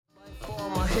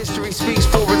History speaks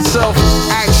for itself.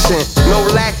 Action, no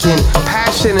lacking.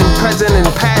 Passion in present and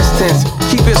past tense.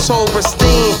 Keep your soul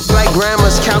pristine, like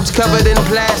grandma's couch covered in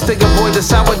plastic. Avoid the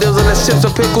sour deals and the chips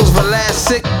or pickles for last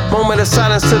sick. Moment of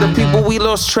silence to the people we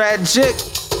lost tragic.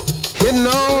 You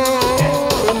know.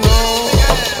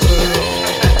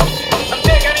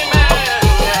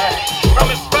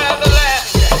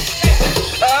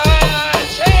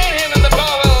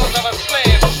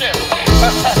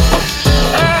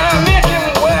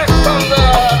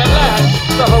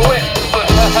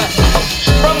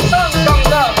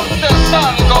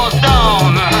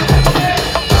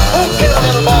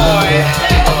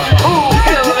 Yeah.